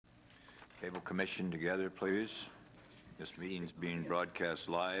Cable Commission together, please. This meeting is being broadcast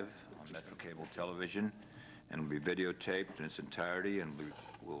live on Metro Cable Television and will be videotaped in its entirety and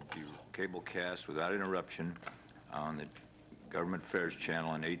will be cable cast without interruption on the Government Affairs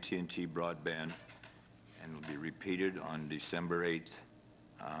channel on AT&T broadband and will be repeated on December 8th,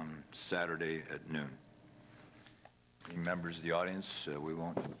 Saturday at noon. Any members of the audience, we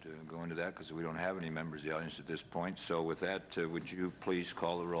won't go into that because we don't have any members of the audience at this point. So with that, would you please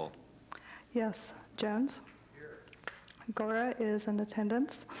call the roll? Yes. Jones? Here. Gora is in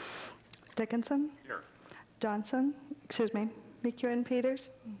attendance. Dickinson? Here. Johnson? Excuse me. McEwen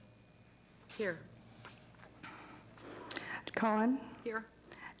Peters? Here. Cohen? Here.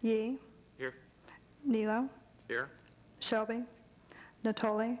 Yee? Here. Nilo? Here. Shelby?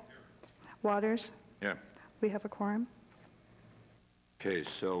 Natoli? Here. Waters? Yeah. We have a quorum. Okay,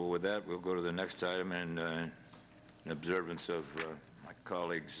 so with that, we'll go to the next item, and in observance of my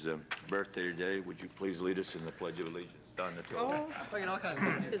colleague's birthday today, would you please lead us in the Pledge of Allegiance? Don Natoli. Oh, playing all kinds of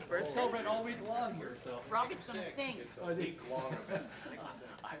his birthday. Celebrate all week long here, so. Robbie's going to sing.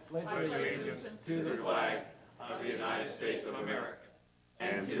 I pledge allegiance to the flag of the United States of America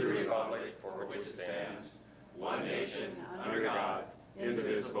and to the republic for which it stands, one nation, under God,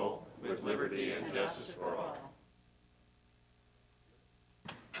 indivisible, with liberty and justice for all.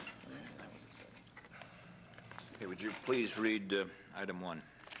 Okay, would you please read item 1?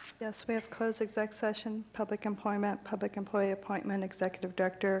 Yes, we have closed exec session, public employment, public employee appointment, executive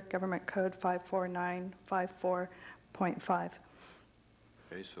director, government code 54954.5.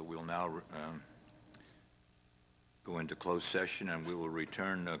 Okay, so we'll now go into closed session, and we will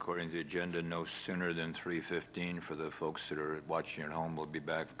return according to the agenda no sooner than 3:15. For the folks that are watching at home, we'll be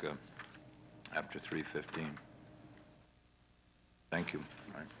back after 3:15. Thank you.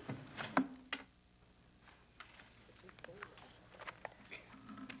 All right.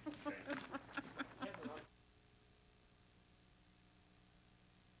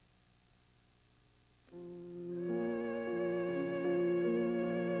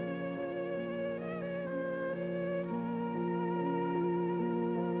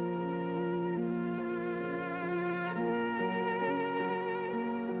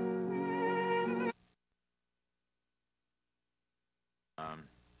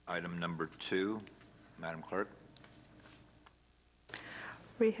 Item number 2, Madam Clerk.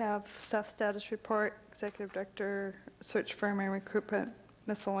 We have staff status report, executive director, search firm and recruitment,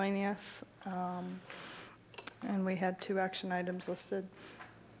 miscellaneous, and we had 2 action items listed.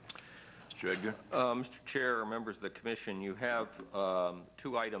 Mr. Edgar. Mr. Chair, members of the Commission, you have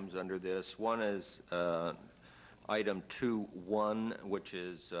 2 items under this. One is item 2.1, which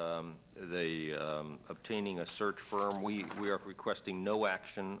is obtaining a search firm. We are requesting no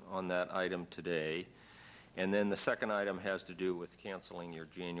action on that item today. And then the second item has to do with canceling your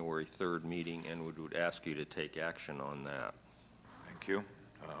January 3rd meeting, and we would ask you to take action on that. Thank you.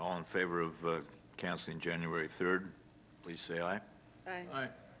 All in favor of canceling January 3rd, please say aye. Aye. Aye.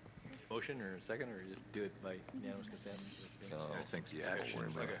 Motion or second, or just do it by unanimous consent? I think the action,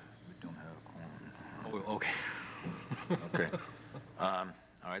 but okay. we don't have a quorum. Oh, okay. Okay. All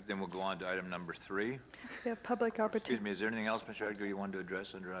right, then we'll go on to item number 3. We have public opportunity. Excuse me, is there anything else, Mr. Edgar, you wanted to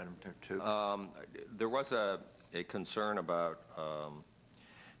address under item 2? There was a concern about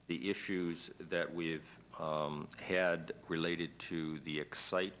the issues that we've had related to the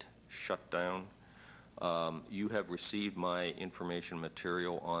Excite shutdown. You have received my information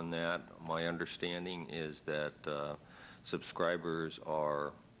material on that. My understanding is that subscribers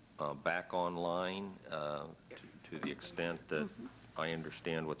are back online to the extent that I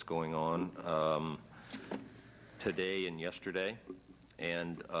understand what's going on today and yesterday,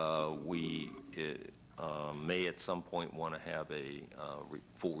 and we may at some point want to have a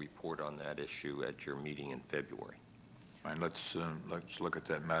full report on that issue at your meeting in February. All right, let's look at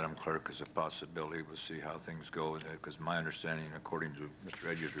that, Madam Clerk, as a possibility. We'll see how things go with that, because my understanding, according to Mr.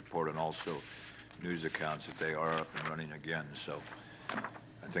 Edgar's report and also news accounts, that they are up and running again. So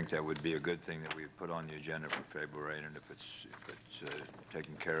I think that would be a good thing that we put on the agenda for February, and if it's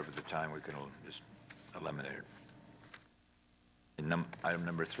taken care of at the time, we can just eliminate it. Item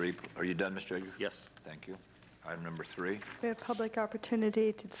number 3, are you done, Mr. Edgar? Yes. Thank you. Item number 3. We have public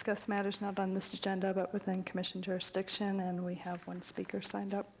opportunity to discuss matters not on this agenda but within Commission jurisdiction, and we have 1 speaker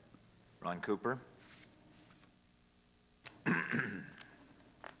signed up. Ron Cooper.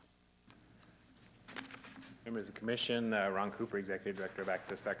 Members of the Commission, Ron Cooper, Executive Director of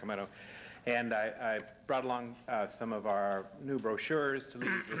Access Sacramento. And I brought along some of our new brochures to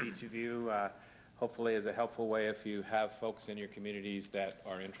leave with each of you, hopefully as a helpful way if you have folks in your communities that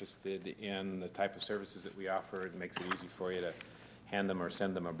are interested in the type of services that we offer. It makes it easy for you to hand them or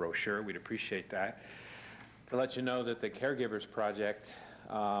send them a brochure. We'd appreciate that. To let you know that the Caregivers Project,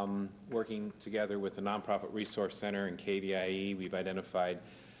 working together with the Nonprofit Resource Center and KVIE, we've identified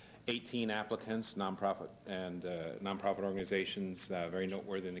 18 applicants, nonprofit and nonprofit organizations, very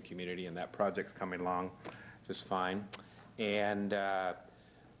noteworthy in the community, and that project's coming along just fine. And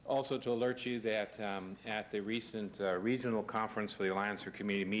also to alert you that at the recent regional conference for the Alliance for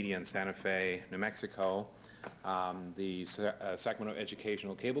Community Media in Santa Fe, New Mexico, the Sacramento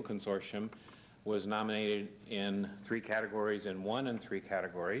Educational Cable Consortium was nominated in 3 categories and won in 3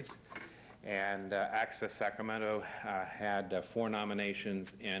 categories. And Access Sacramento had 4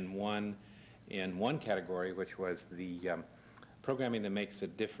 nominations and won in 1 category, which was the programming that makes a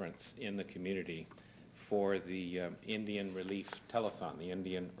difference in the community for the Indian Relief Telethon, the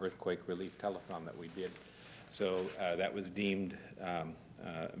Indian Earthquake Relief Telethon that we did. So that was deemed a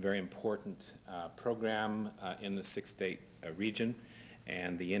very important program in the 6-state region,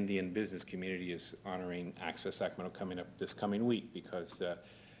 and the Indian business community is honoring Access Sacramento coming up this coming week because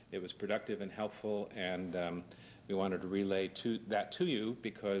it was productive and helpful, and we wanted to relay that to you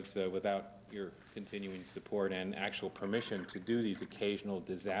because without your continuing support and actual permission to do these occasional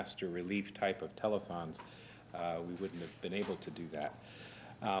disaster relief type of telethons, we wouldn't have been able to do that.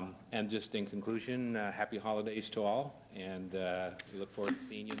 And just in conclusion, happy holidays to all, and we look forward to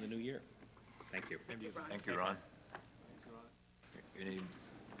seeing you in the new year. Thank you. Thank you, Ron.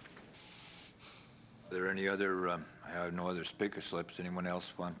 Are there any other, I have no other speaker slips. Anyone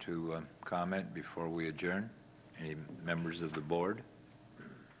else want to comment before we adjourn? Any members of the board?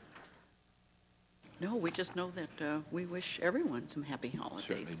 No, we just know that we wish everyone some happy holidays.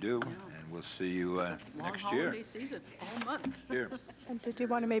 Certainly do, Yeah. and we'll see you Long next year. holiday season, all month. Here. And did you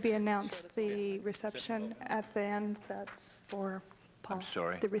want to maybe announce the reception at the end? That's for Paul. I'm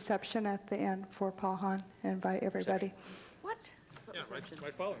sorry? The reception at the end for Paul Hahn, and invite everybody. What? Yeah, right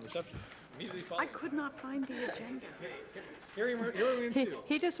following, reception, immediately I following. could not find the agenda. Here we He,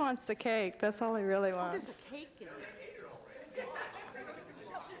 he just wants the cake. That's all he really Oh, wants. there's a cake in there.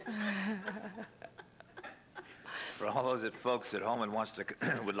 For all those folks at home and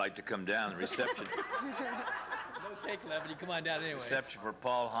would like to come down, the reception. No cake left, but you come on down anyway. Reception for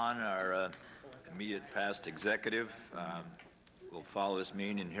Paul Hahn, our immediate past executive. We'll follow this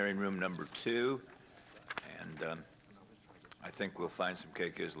meeting in hearing room number 2, and I think we'll find some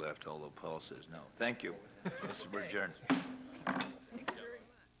cake is left, although Paul says no. Thank you. This is adjourned.